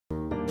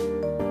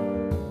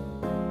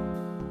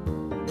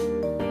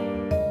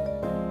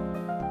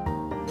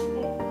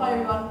Hi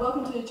everyone,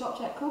 welcome to Chop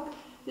Chat Cook.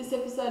 This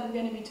episode we're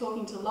going to be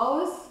talking to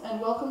Lois, and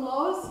welcome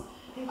Lois,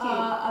 Thank you.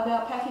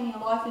 about packing your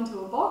life into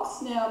a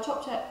box. Now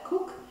Chop Chat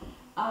Cook,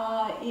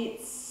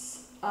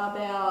 it's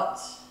about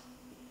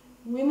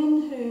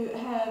women who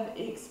have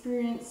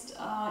experienced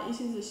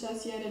issues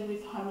associated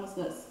with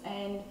homelessness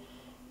and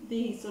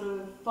the sort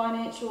of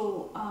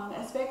financial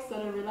aspects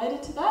that are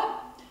related to that.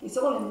 It's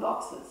all in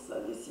boxes,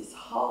 so there's this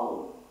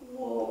whole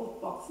wall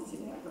of boxes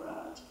in our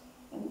garage.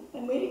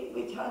 And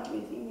we can't do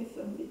anything with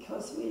them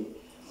because we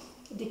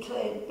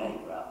declared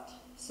bankrupt,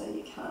 so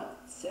you can't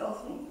sell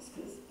things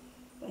because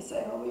they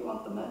say, oh, we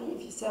want the money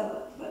if you sell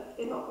it, but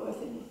they're not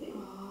worth anything.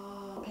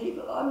 Oh.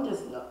 People, I'm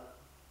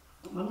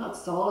not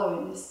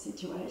solo in this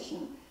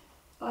situation.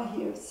 I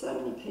hear of so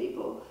many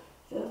people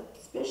that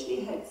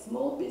especially had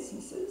small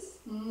businesses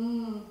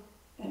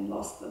and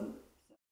lost them.